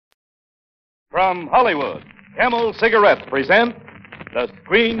From Hollywood, Camel Cigarettes present the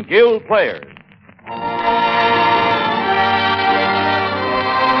Screen Guild Players.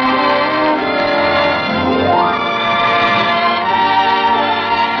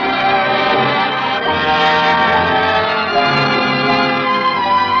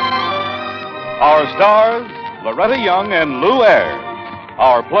 Our stars, Loretta Young and Lew Ayers.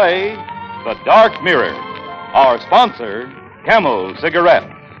 Our play, The Dark Mirror. Our sponsor, Camel Cigarettes.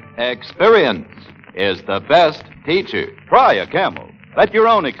 Experience is the best teacher. Try a Camel. Let your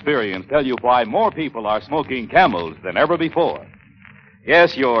own experience tell you why more people are smoking Camels than ever before.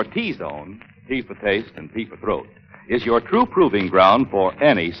 Yes, your T-zone, T for taste and T for throat, is your true proving ground for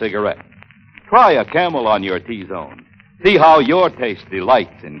any cigarette. Try a Camel on your T-zone. See how your taste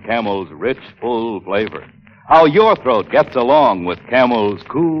delights in Camel's rich, full flavor. How your throat gets along with Camel's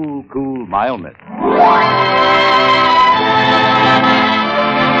cool, cool mildness.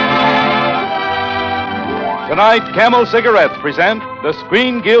 Tonight, Camel Cigarettes present the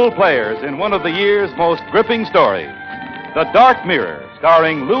Screen Guild Players in one of the year's most gripping stories, The Dark Mirror,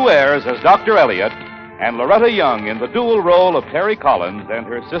 starring Lew Ayers as Dr. Elliot and Loretta Young in the dual role of Terry Collins and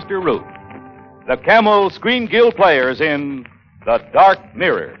her sister Ruth. The Camel Screen Guild Players in The Dark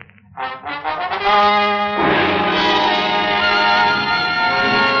Mirror.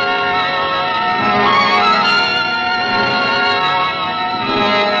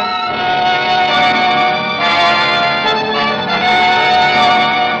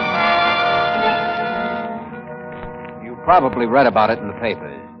 Probably read about it in the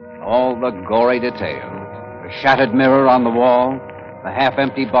papers. All the gory details. The shattered mirror on the wall, the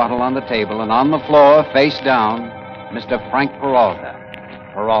half-empty bottle on the table, and on the floor, face down, Mr. Frank Peralta.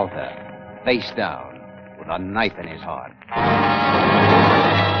 Peralta, face down, with a knife in his heart.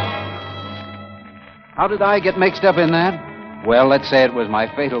 How did I get mixed up in that? Well, let's say it was my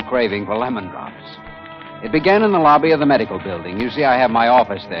fatal craving for lemon drops. It began in the lobby of the medical building. You see, I have my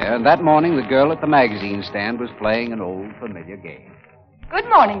office there, and that morning the girl at the magazine stand was playing an old familiar game. Good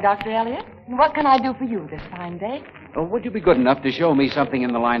morning, Dr. Elliot. And what can I do for you this fine day? Oh, would you be good enough to show me something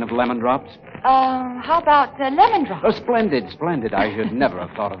in the line of lemon drops? How about lemon drops? Oh, splendid, splendid. I should never have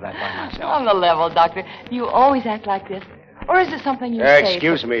thought of that by myself. On the level, Doctor. Do you always act like this? Or is it something you say?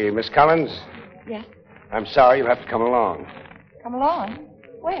 Excuse me, Miss Collins. Yes? I'm sorry, you'll have to come along. Come along?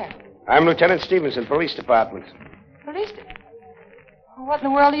 Where? I'm Lieutenant Stevenson, Police Department. Police? What in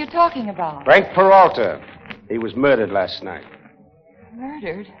the world are you talking about? Frank Peralta. He was murdered last night.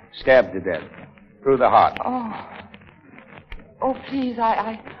 Murdered? Stabbed to death. Through the heart. Oh, please,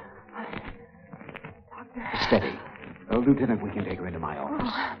 Doctor... Steady. Oh, Lieutenant, we can take her into my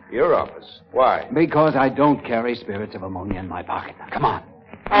office. Your office? Why? Because I don't carry spirits of ammonia in my pocket. Now, come on.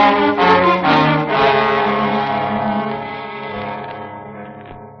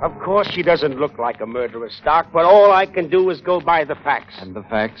 Of course, she doesn't look like a murderess, Doc, but all I can do is go by the facts. And the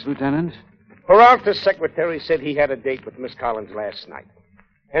facts, Lieutenant? Peralta's secretary said he had a date with Miss Collins last night.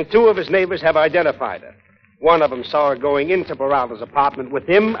 And two of his neighbors have identified her. One of them saw her going into Peralta's apartment with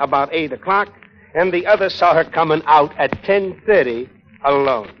him about 8 o'clock, and the other saw her coming out at 10:30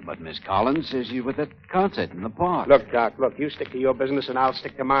 alone. But Miss Collins says you were at the concert in the park. Look, Doc, you stick to your business and I'll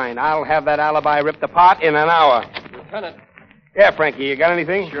stick to mine. I'll have that alibi ripped apart in an hour. Lieutenant. Yeah, Frankie, you got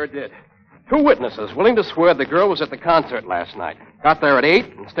anything? Sure did. 2 witnesses willing to swear the girl was at the concert last night. Got there at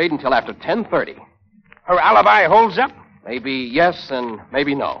 8 and stayed until after 10:30. Her alibi holds up? Maybe yes and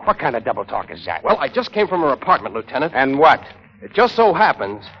maybe no. What kind of double talk is that? Well, I just came from her apartment, Lieutenant. And what? It just so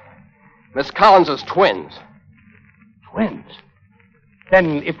happens Miss Collins is twins. Twins?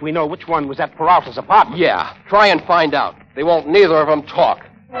 Then if we know which one was at Peralta's apartment... Yeah, try and find out. They won't neither of them talk.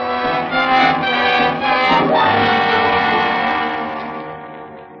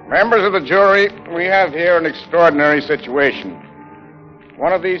 Members of the jury, we have here an extraordinary situation.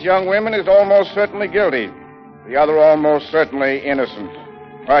 One of these young women is almost certainly guilty. The other almost certainly innocent.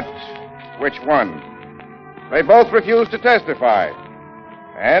 But which one? They both refuse to testify.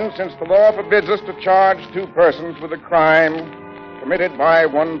 And since the law forbids us to charge 2 persons with a crime committed by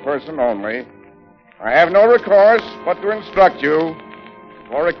 1 person only, I have no recourse but to instruct you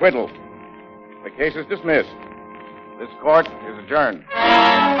for acquittal. The case is dismissed. This court is adjourned.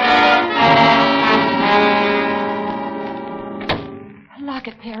 Lock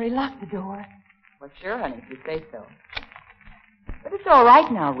it, Terry. Lock the door. Well, sure, honey, if you say so. But it's all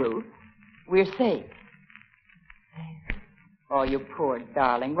right now, Ruth. We're safe. Oh, you poor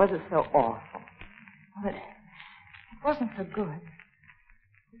darling. Was it so awful? Well, it wasn't so good.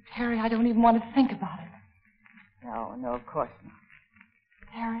 Terry, I don't even want to think about it. No, of course not.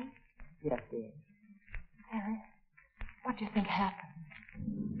 Terry? Yes, dear. Terry, what do you think happened?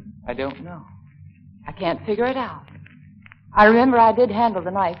 I don't know. I can't figure it out. I remember I did handle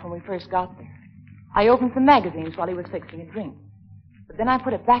the knife when we first got there. I opened some magazines while he was fixing a drink. But then I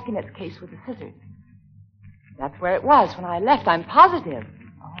put it back in its case with the scissors. That's where it was when I left, I'm positive.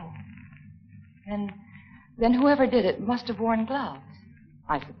 Oh. Then whoever did it must have worn gloves.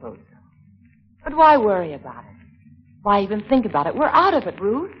 I suppose so. But why worry about it? Why even think about it? We're out of it,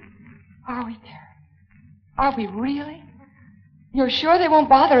 Ruth. Are we, Terry? Are we really? You're sure they won't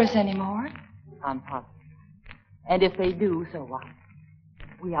bother us anymore? I'm positive. And if they do, so what?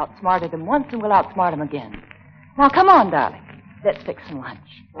 We outsmarted them once and we'll outsmart them again. Now, come on, darling. Let's fix some lunch.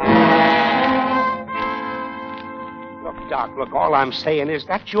 Look, Doc, look, all I'm saying is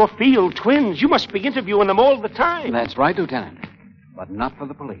that's your field, twins. You must be interviewing them all the time. That's right, Lieutenant. But not for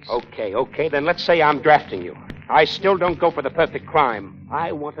the police. Okay, then let's say I'm drafting you. I still don't go for the perfect crime.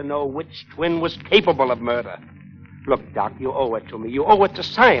 I want to know which twin was capable of murder. Look, Doc, you owe it to me. You owe it to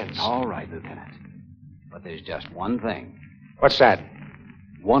science. All right, Lieutenant. But there's just one thing. What's that?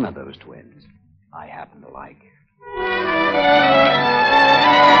 One of those twins I happen to like.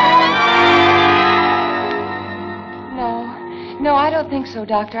 No, I don't think so,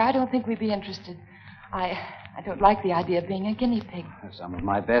 Doctor. I don't think we'd be interested. I don't like the idea of being a guinea pig. Some of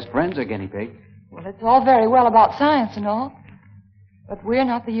my best friends are guinea pigs. Well, it's all very well about science and all. But we're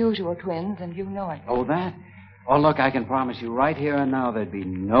not the usual twins, and you know it. Oh, that? Oh, look, I can promise you right here and now there'd be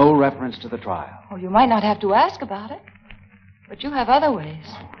no reference to the trial. Oh, you might not have to ask about it. But you have other ways.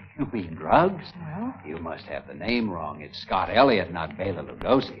 You mean drugs? Well? You must have the name wrong. It's Scott Elliott, not Bela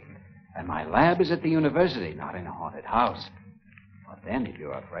Lugosi. And my lab is at the university, not in a haunted house. But then, if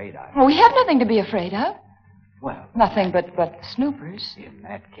you're afraid, Well, we have nothing to be afraid of. Well... Nothing but snoopers. In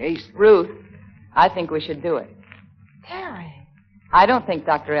that case... Ruth, I think we should do it. Terry. I don't think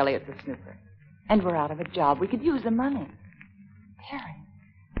Dr. Elliott's a snooper. And we're out of a job. We could use the money. Terry,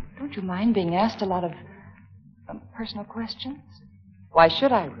 don't you mind being asked a lot of personal questions? Why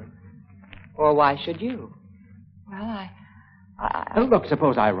should I, Ruth? Or why should you? Well, Look,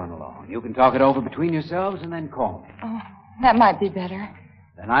 suppose I run along. You can talk it over between yourselves and then call me. Oh, that might be better.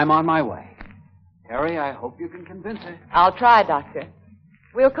 Then I'm on my way. Terry, I hope you can convince her. I'll try, Doctor.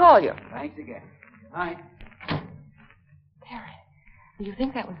 We'll call you. Thanks again. Good night. Terry, do you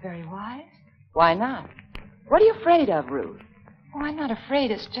think that was very wise? Why not? What are you afraid of, Ruth? Oh, I'm not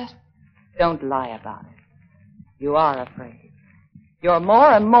afraid. It's just... Don't lie about it. You are afraid. You're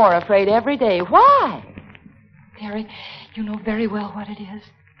more and more afraid every day. Why? Terry, you know very well what it is.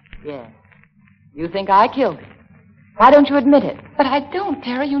 Yes. You think I killed him. Why don't you admit it? But I don't,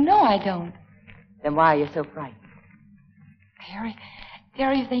 Terry. You know I don't. Then why are you so frightened? Terry,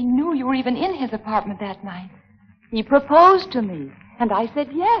 if they knew you were even in his apartment that night. He proposed to me, and I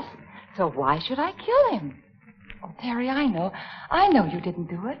said yes. So why should I kill him? Oh, Terry, I know. I know you didn't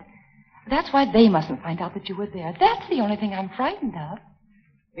do it. That's why they mustn't find out that you were there. That's the only thing I'm frightened of.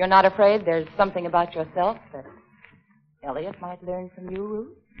 You're not afraid there's something about yourself that Elliot might learn from you,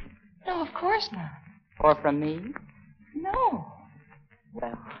 Ruth? No, of course not. Or from me? No.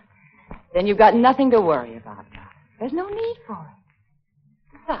 Well, then you've got nothing to worry about now. There's no need for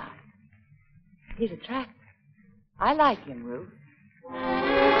it. Besides, he's attractive. I like him, Ruth.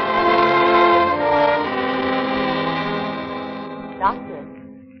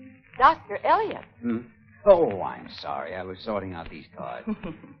 Dr. Elliott. Oh, I'm sorry. I was sorting out these cards.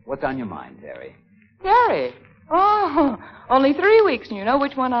 What's on your mind, Terry? Terry? Oh, only 3 weeks and you know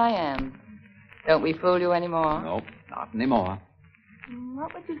which one I am. Don't we fool you anymore? Nope, not anymore.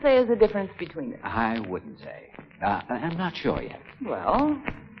 What would you say is the difference between us? I wouldn't say. I'm not sure yet. Well,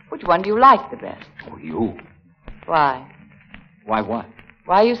 which one do you like the best? Oh, you. Why? Why what?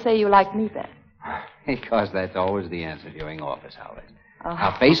 Why you say you like me best? Because that's always the answer during office hours. Oh.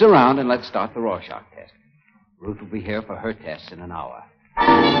 Now, face around and let's start the Rorschach test. Ruth will be here for her tests in an hour. I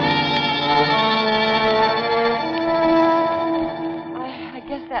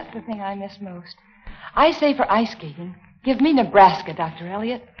guess that's the thing I miss most. I say for ice skating, give me Nebraska, Dr.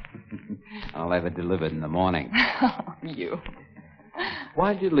 Elliott. I'll have it delivered in the morning. You.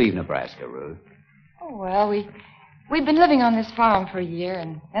 Why'd you leave Nebraska, Ruth? Oh, well, we'd been living on this farm for a year,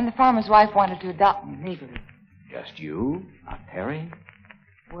 and then the farmer's wife wanted to adopt me legally. Just you? Not Terry?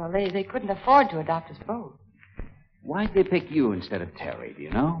 Well, they couldn't afford to adopt us both. Why'd they pick you instead of Terry, do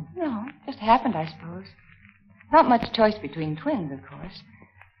you know? No, it just happened, I suppose. Not much choice between twins, of course.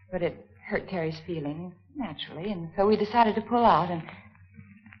 But it hurt Terry's feelings, naturally, and so we decided to pull out and...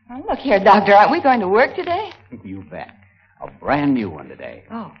 Oh, look here, Doctor, aren't we going to work today? You bet. A brand new one today.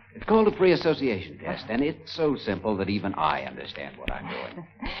 Oh. It's called a free association test, and it's so simple that even I understand what I'm doing.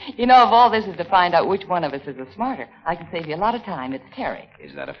 You know, if all this is to find out which one of us is the smarter, I can save you a lot of time. It's Terry.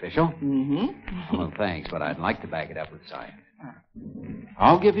 Is that official? Mm-hmm. Well, thanks, but I'd like to back it up with science.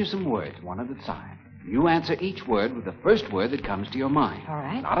 I'll give you some words, one at a time. You answer each word with the first word that comes to your mind. All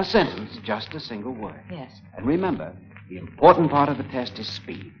right. Not a sentence, just a single word. Yes. And remember, the important part of the test is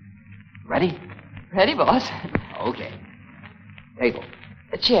speed. Ready? Ready, boss. Okay. Table.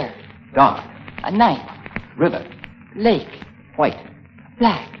 A chair. Dark. A knife. River. Lake. White.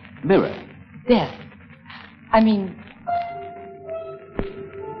 Black. Mirror. Death. I mean,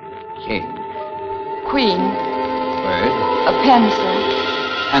 King. queen. Bird. A pencil.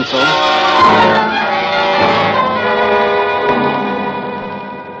 Pencil.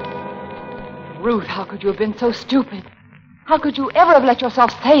 Ruth, how could you have been so stupid? How could you ever have let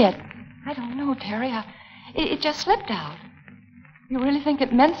yourself say it? I don't know, Terry. It just slipped out. You really think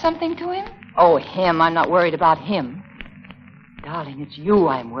it meant something to him? Oh, him. I'm not worried about him. Darling, it's you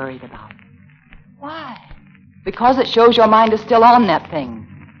I'm worried about. Why? Because it shows your mind is still on that thing.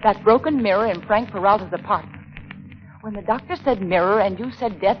 That broken mirror in Frank Peralta's apartment. When the doctor said mirror and you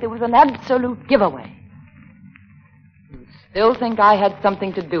said death, it was an absolute giveaway. You still think I had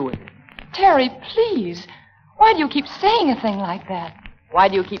something to do with it. Terry, please. Why do you keep saying a thing like that? Why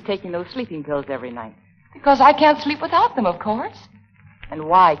do you keep taking those sleeping pills every night? Because I can't sleep without them, of course. And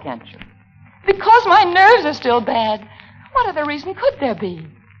why can't you? Because my nerves are still bad. What other reason could there be?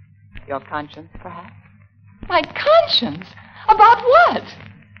 Your conscience, perhaps? My conscience? About what?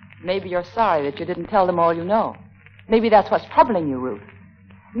 Maybe you're sorry that you didn't tell them all you know. Maybe that's what's troubling you, Ruth.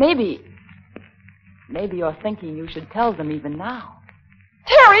 Maybe you're thinking you should tell them even now.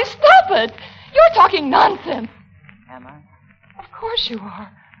 Terry, stop it! You're talking nonsense. Am I? Of course you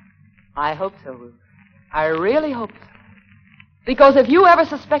are. I hope so, Ruth. I really hope so. Because if you ever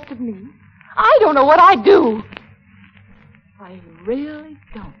suspected me, I don't know what I'd do. I really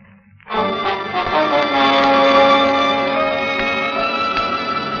don't.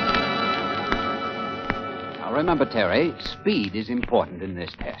 Now remember, Terry, speed is important in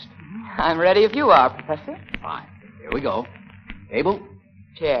this test. I'm ready if you are, Professor. Fine. Here we go. Table.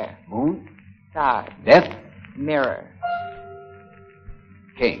 Chair. Moon. Stars. Death. Mirror.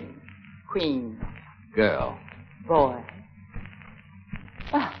 King. Queen. Girl. Boy.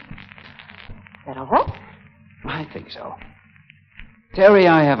 Well, is that all right? I think so. Terry,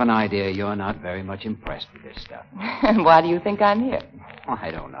 I have an idea you're not very much impressed with this stuff. And why do you think I'm here?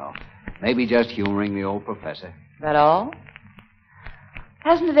 I don't know. Maybe just humoring the old professor. That all?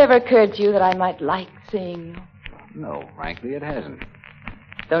 Hasn't it ever occurred to you that I might like seeing you? No, frankly, it hasn't.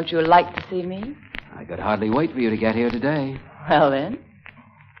 Don't you like to see me? I could hardly wait for you to get here today. Well, then,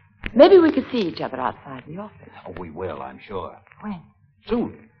 maybe we could see each other outside the office. Oh, we will, I'm sure. When?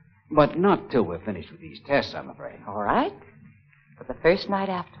 Soon. But not till we're finished with these tests, I'm afraid. All right. But the first night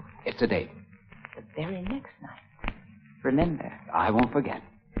afterwards. It's a date. The very next night. Remember. I won't forget.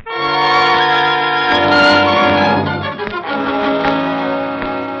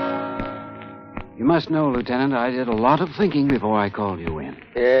 You must know, Lieutenant, I did a lot of thinking before I called you in.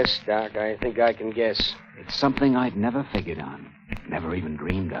 Yes, Doc, I think I can guess. It's something I'd never figured on. Never even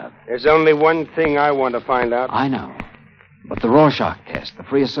dreamed of. There's only one thing I want to find out. I know. But the Rorschach test, the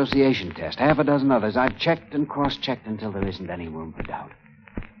free association test, half a dozen others, I've checked and cross-checked until there isn't any room for doubt.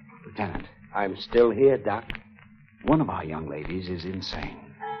 Lieutenant. I'm still here, Doc. One of our young ladies is insane.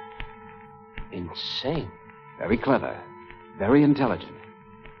 Insane? Very clever. Very intelligent.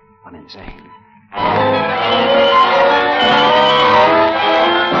 But insane. In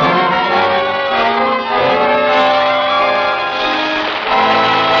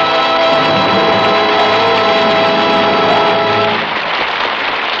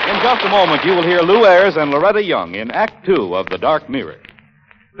just a moment, you will hear Lew Ayers and Loretta Young in Act Two of The Dark Mirror.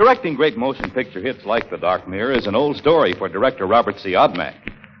 Directing great motion picture hits like The Dark Mirror is an old story for director Robert C. Odmack.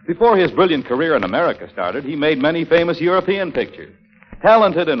 Before his brilliant career in America started, he made many famous European pictures.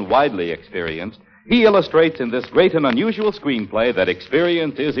 Talented and widely experienced, he illustrates in this great and unusual screenplay that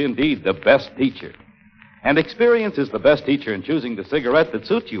experience is indeed the best teacher. And experience is the best teacher in choosing the cigarette that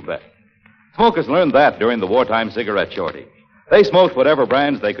suits you best. Smokers learned that during the wartime cigarette shortage. They smoked whatever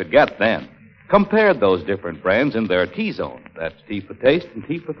brands they could get then. Compared those different brands in their T-zone. That's T for taste and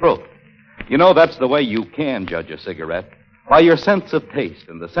T for throat. You know, that's the way you can judge a cigarette. By your sense of taste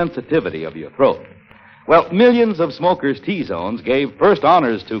and the sensitivity of your throat. Well, millions of smokers' T-zones gave first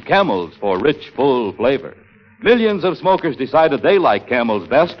honors to Camels for rich, full flavor. Millions of smokers decided they liked Camels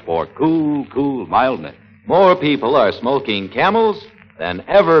best for cool mildness. More people are smoking Camels than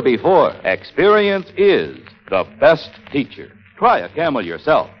ever before. Experience is the best teacher. Try a camel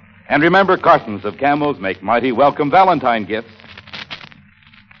yourself. And remember, cartons of camels make mighty welcome Valentine gifts.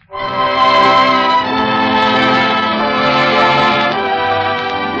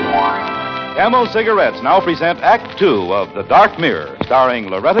 Camel Cigarettes now present Act Two of The Dark Mirror, starring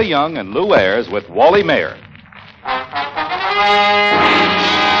Loretta Young and Lew Ayers with Wally Mayer.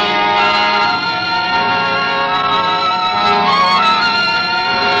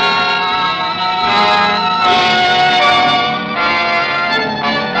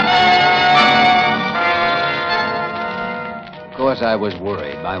 Of course, I was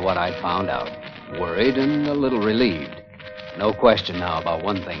worried by what I'd found out. Worried and a little relieved. No question now about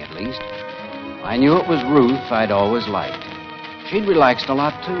one thing, at least. I knew it was Ruth I'd always liked. She'd relaxed a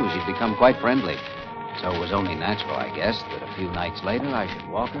lot, too. She'd become quite friendly. So it was only natural, I guess, that a few nights later I should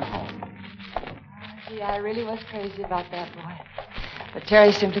walk her home. Gee, I really was crazy about that boy. But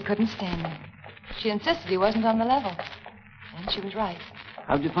Terry simply couldn't stand me. She insisted he wasn't on the level. And she was right.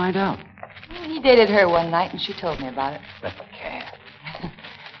 How'd you find out? He dated her one night, and she told me about it. The cat.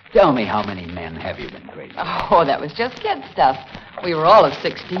 Tell me, how many men have you been crazy? Oh, that was just kid stuff. We were all of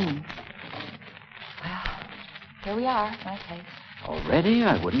 16. Well, here we are, my place. Already?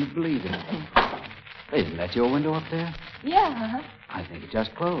 I wouldn't have believed it. Isn't that your window up there? Yeah, uh-huh. I think it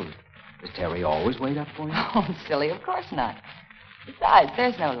just closed. Does Terry always wait up for you? Oh, silly, of course not. Besides,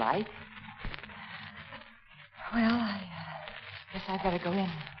 there's no light. Well, I guess I'd better go in.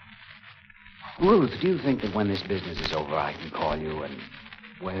 Ruth, do you think that when this business is over, I can call you and,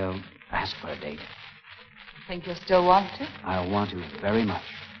 well, ask for a date? Think you'll still want to? I want to very much.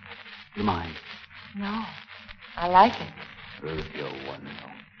 Do you mind? No. I like it. Ruth, you're wonderful.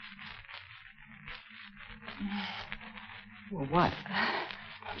 Well, what?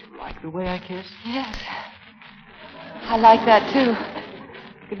 Don't you like the way I kiss? Yes. I like that, too.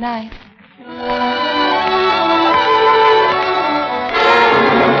 Good night.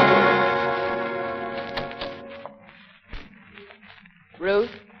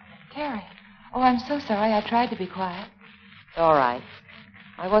 Ruth? Terry. Oh, I'm so sorry. I tried to be quiet. It's all right.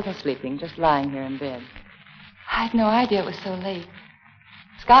 I wasn't sleeping, just lying here in bed. I had no idea it was so late.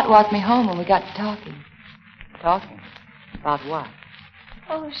 Scott walked me home and we got to talking. Talking? About what?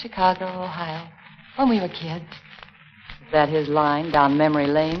 Oh, Chicago, Ohio. When we were kids. Is that his line down memory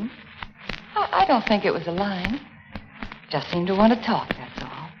lane? I don't think it was a line. Just seemed to want to talk, that's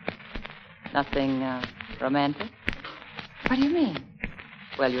all. Nothing romantic? What do you mean?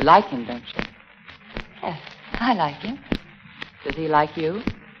 Well, you like him, don't you? Yes, I like him. Does he like you?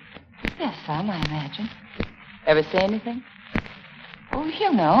 Yes, some, I imagine. Ever say anything? Oh,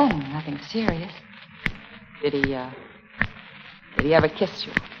 you know, nothing serious. Did he ever kiss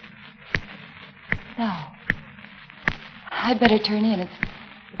you? No. I'd better turn in.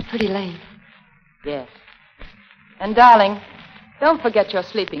 It's pretty late. Yes. And, darling, don't forget your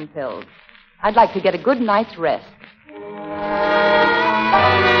sleeping pills. I'd like to get a good night's rest.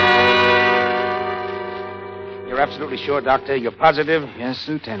 You're absolutely sure, Doctor? You're positive? Yes,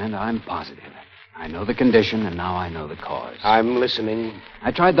 Lieutenant, I'm positive. I know the condition, and now I know the cause. I'm listening.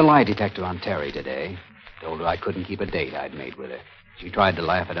 I tried the lie detector on Terry today. Told her I couldn't keep a date I'd made with her. She tried to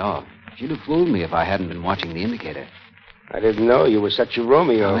laugh it off. She'd have fooled me if I hadn't been watching the indicator. I didn't know you were such a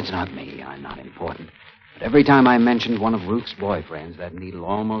Romeo. No, it's not me. I'm not important. But every time I mentioned one of Ruth's boyfriends, that needle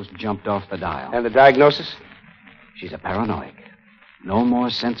almost jumped off the dial. And the diagnosis? She's a paranoic. No more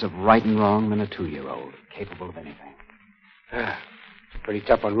sense of right and wrong than a 2-year-old, capable of anything. Pretty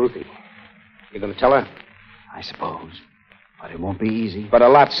tough on Ruthie. You going to tell her? I suppose. But it won't be easy. But a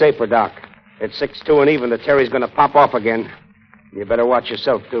lot safer, Doc. At 6-2 and even, the Terry's going to pop off again. You better watch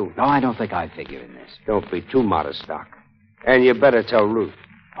yourself, too. No, I don't think I figure in this. Don't be too modest, Doc. And you better tell Ruth.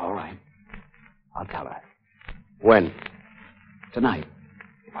 All right. I'll tell her. When? Tonight,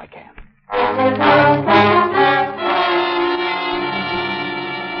 if I can.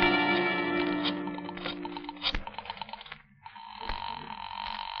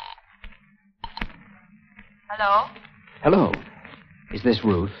 Hello? Hello. Is this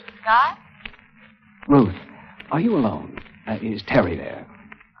Ruth? Scott? Ruth, are you alone? Is Terry there?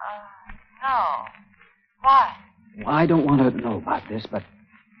 No. Why? Well, I don't want to know about this, but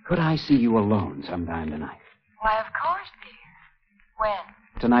could I see you alone sometime tonight? Why, of course, dear.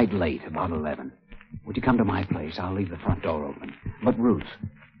 When? Tonight late, about 11. Would you come to my place? I'll leave the front door open. But, Ruth.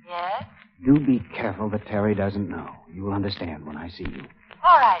 Yes? Do be careful that Terry doesn't know. You will understand when I see you.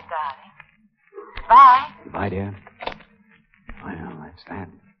 All right, darling. Goodbye. Goodbye, dear. Well, that's that.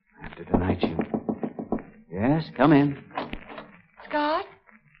 After tonight's you. Yes, come in. Scott?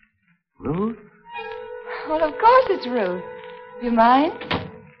 Ruth? Well, of course it's Ruth. Do you mind?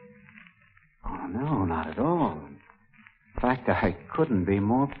 Oh, no, not at all. fact, I couldn't be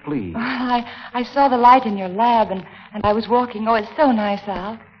more pleased. I saw the light in your lab, and I was walking. Oh, it's so nice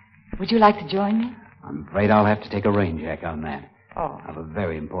out. Would you like to join me? I'm afraid I'll have to take a rain check on that. Oh. I have a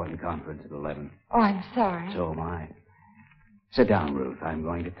very important conference at 11. Oh, I'm sorry. So am I. Sit down, Ruth. I'm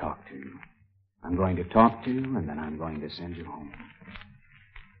going to talk to you. I'm going to talk to you, and then I'm going to send you home.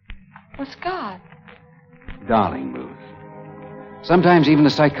 Oh, Scott. Darling, Ruth. Sometimes even a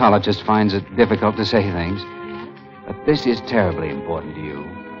psychologist finds it difficult to say things. Yes? But this is terribly important to you.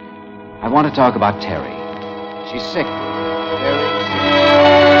 I want to talk about Terry. She's sick. Terry.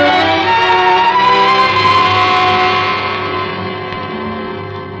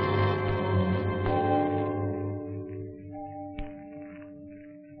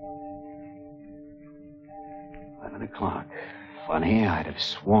 O'clock. Funny, I'd have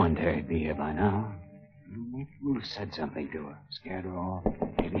sworn Terry'd be here by now. Maybe Ruth said something to her. Scared her off.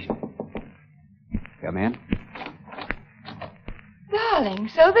 Maybe she... Come in. Darling,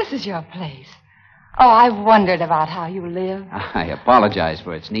 so this is your place. Oh, I've wondered about how you live. I apologize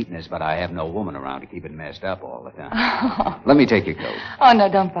for its neatness, but I have no woman around to keep it messed up all the time. Oh. Let me take your coat. Oh, no,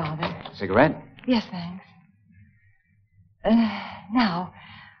 don't bother. Cigarette? Yes, thanks. Now,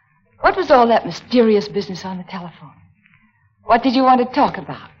 what was all that mysterious business on the telephone? What did you want to talk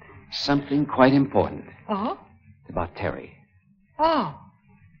about? Something quite important. Oh? It's about Terry. Oh.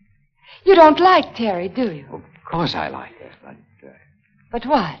 You don't like Terry, do you? Of course I like her, but... But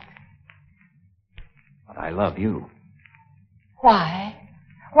what? But I love you. Why?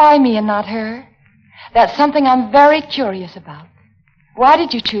 Why me and not her? That's something I'm very curious about. Why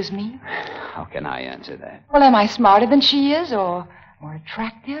did you choose me? How can I answer that? Well, am I smarter than she is, or more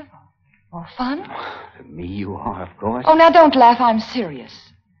attractive, more fun? To me, you are, of course. Oh, now don't laugh. I'm serious.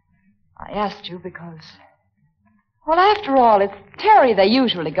 I asked you because... Well, after all, it's Terry they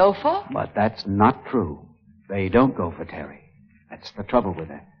usually go for. But that's not true. They don't go for Terry. That's the trouble with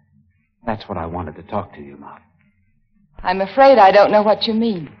her. That's what I wanted to talk to you about. I'm afraid I don't know what you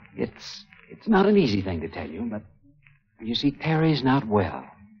mean. It's not an easy thing to tell you, but you see, Terry's not well.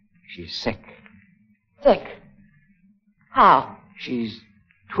 She's sick. Sick? How? She's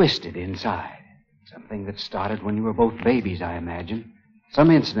twisted inside. Something that started when you were both babies, I imagine.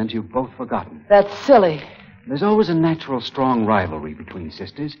 Some incident you've both forgotten. That's silly. There's always a natural, strong rivalry between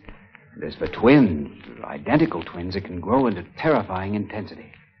sisters. There's for twins, identical twins, it can grow into terrifying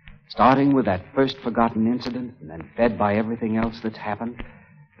intensity. Starting with that first forgotten incident and then fed by everything else that's happened,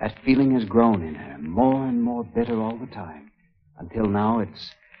 that feeling has grown in her, more and more bitter all the time. Until now,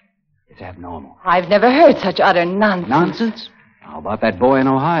 it's abnormal. I've never heard such utter nonsense. Nonsense? How about that boy in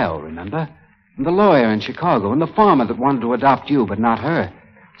Ohio, remember? And the lawyer in Chicago, and the farmer that wanted to adopt you, but not her.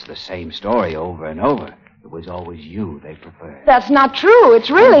 It's the same story over and over. It was always you they preferred. That's not true.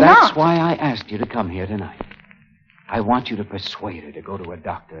 It's really and not. That's why I asked you to come here tonight. I want you to persuade her to go to a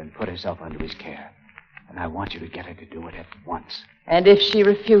doctor and put herself under his care. And I want you to get her to do it at once. And if she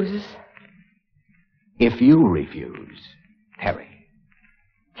refuses? If you refuse, Terry.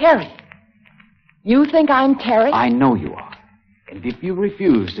 Terry? You think I'm Terry? I know you are. And if you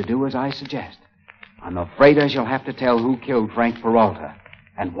refuse to do as I suggest, I'm afraid I shall have to tell who killed Frank Peralta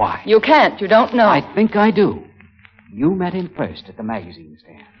and why. You can't. You don't know. I think I do. You met him first at the magazine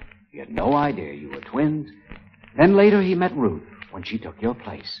stand. You had no idea you were twins. Then later he met Ruth when she took your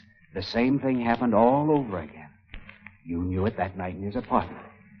place. The same thing happened all over again. You knew it that night in his apartment.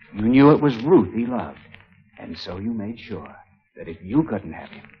 You knew it was Ruth he loved. And so you made sure that if you couldn't have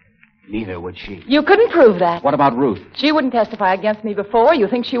him, neither would she. You couldn't prove that. What about Ruth? She wouldn't testify against me before. You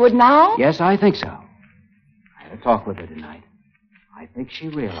think she would now? Yes, I think so. I had a talk with her tonight. I think she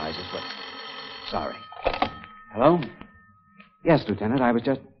realizes what... Sorry. Hello? Yes, Lieutenant, I was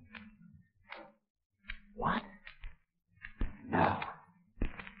just... What? No.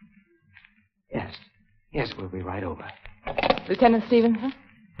 Yes, we'll be right over. Lieutenant Stevenson?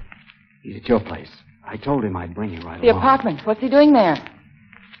 He's at your place. I told him I'd bring you right The along. apartment. What's he doing there?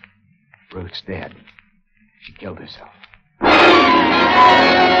 Ruth's dead. She killed herself.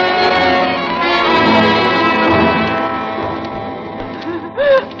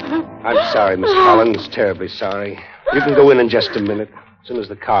 I'm sorry, Miss Collins. Terribly sorry. You can go in just a minute, as soon as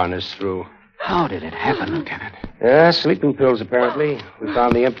the coroner's through. How did it happen, Lieutenant? Sleeping pills, apparently. We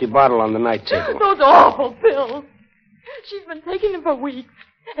found the empty bottle on the night table. Those awful pills. She's been taking them for weeks.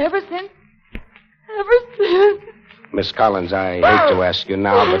 Ever since. Miss Collins, I hate to ask you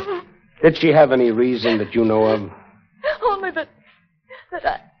now, but did she have any reason that you know of? Only that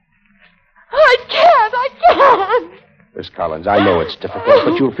I can't. Miss Collins, I know it's difficult,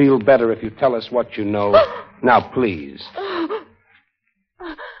 but you'll feel better if you tell us what you know. Now, please.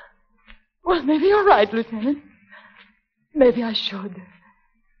 Well, maybe you're right, Lieutenant. Maybe I should.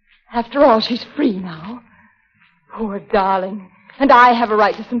 After all, she's free now. Poor darling. And I have a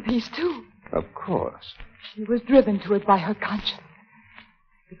right to some peace, too. Of course. She was driven to it by her conscience.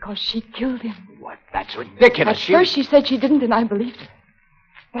 Because she killed him. What? That's ridiculous. At first she said she didn't, and I believed her.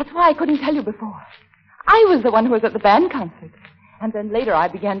 That's why I couldn't tell you before. I was the one who was at the band concert. And then later I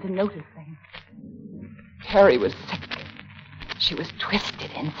began to notice things. Terry was sick. She was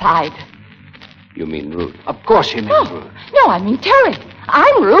twisted inside. You mean Ruth? Of course she means Ruth. No, I mean Terry.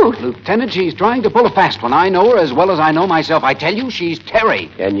 I'm Ruth. Lieutenant, she's trying to pull a fast one. I know her as well as I know myself. I tell you, she's Terry.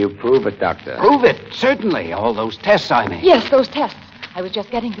 Can you prove it, Doctor? Prove it, certainly. All those tests I made. Yes, those tests. I was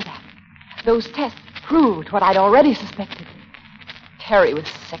just getting to that. Those tests proved what I'd already suspected. Terry was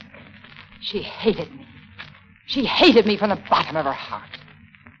sick. She hated me. She hated me from the bottom of her heart.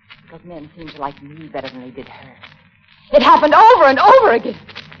 Because men seemed to like me better than they did her. It happened over and over again.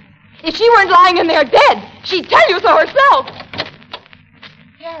 If she weren't lying in there dead, she'd tell you so herself.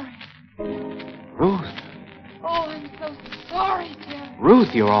 Terry. Ruth. Oh, I'm so sorry, Terry.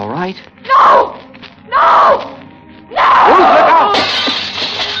 Ruth, you're all right? No! No! No! Ruth, look out!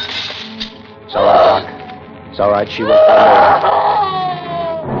 It's all right, Doc. It's all right. She won't go there.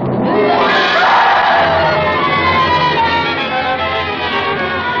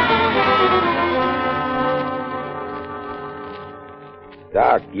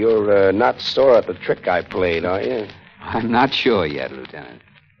 Doc, you're not sore at the trick I played, are you? I'm not sure yet, Lieutenant.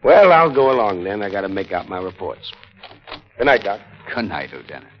 Well, I'll go along then. I got to make out my reports. Good night, Doc. Good night,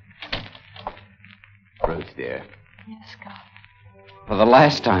 Lieutenant. Ruth, dear. Yes, Scott. For the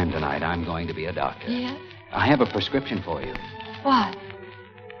last time tonight, I'm going to be a doctor. Yes? I have a prescription for you. What?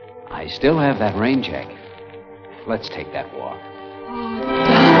 I still have that rain check. Let's take that walk.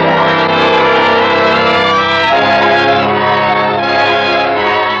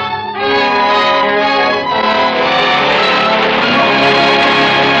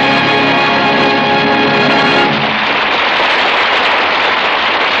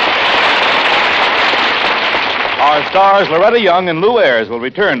 Our stars Loretta Young and Lew Ayers will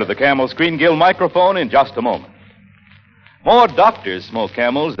return to the Camel Screen Guild microphone in just a moment. More doctors smoke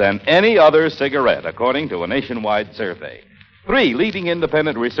Camels than any other cigarette, according to a nationwide survey. 3 leading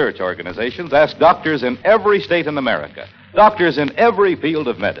independent research organizations asked doctors in every state in America, doctors in every field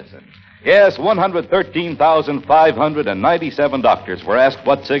of medicine. Yes, 113,597 doctors were asked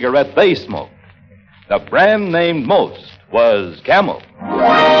what cigarette they smoked. The brand named most was Camel.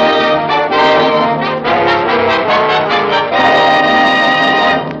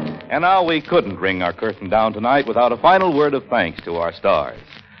 And now we couldn't bring our curtain down tonight without a final word of thanks to our stars.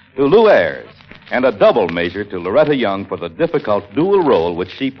 To Lew Ayers, and a double measure to Loretta Young for the difficult dual role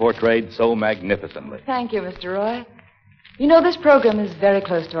which she portrayed so magnificently. Thank you, Mr. Roy. You know, this program is very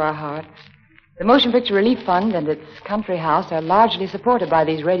close to our hearts. The Motion Picture Relief Fund and its country house are largely supported by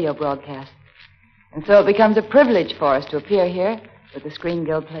these radio broadcasts. And so it becomes a privilege for us to appear here with the Screen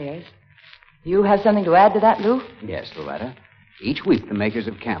Guild players. You have something to add to that, Lou? Yes, Loretta. Each week, the makers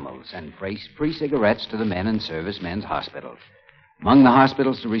of Camel send free cigarettes to the men and servicemen's hospitals. Among the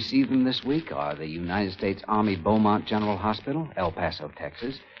hospitals to receive them this week are the United States Army Beaumont General Hospital, El Paso,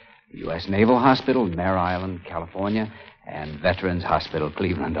 Texas, the U.S. Naval Hospital, Mare Island, California, and Veterans Hospital,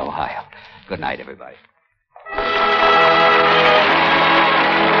 Cleveland, Ohio. Good night, everybody.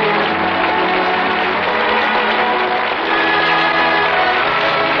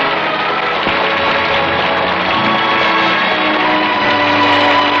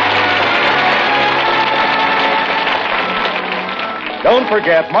 Don't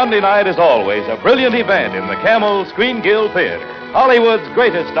forget, Monday night is always a brilliant event in the Camel Screen Guild Theater. Hollywood's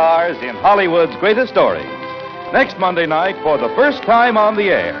greatest stars in Hollywood's greatest stories. Next Monday night, for the first time on the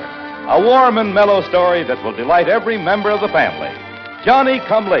air, a warm and mellow story that will delight every member of the family. Johnny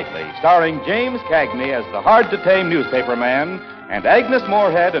Come Lately, starring James Cagney as the hard-to-tame newspaper man, and Agnes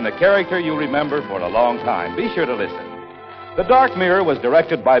Moorehead in a character you remember for a long time. Be sure to listen. The Dark Mirror was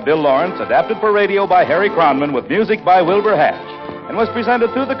directed by Bill Lawrence, adapted for radio by Harry Cronman, with music by Wilbur Hatch, and was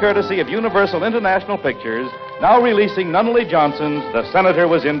presented through the courtesy of Universal International Pictures, now releasing Nunnally Johnson's The Senator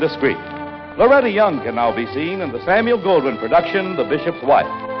Was Indiscreet. Loretta Young can now be seen in the Samuel Goldwyn production, The Bishop's Wife.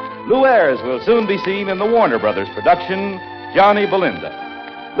 Lew Ayers will soon be seen in the Warner Brothers production, Johnny Belinda.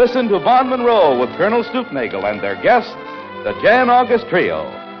 Listen to Von Monroe with Colonel Stoopnagel and their guests, the Jan August Trio,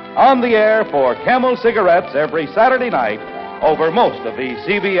 on the air for Camel Cigarettes every Saturday night over most of these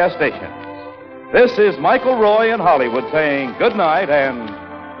CBS stations. This is Michael Roy in Hollywood saying good night, and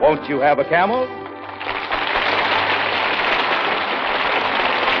won't you have a Camel?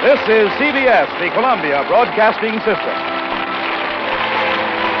 This is CBS, the Columbia Broadcasting System.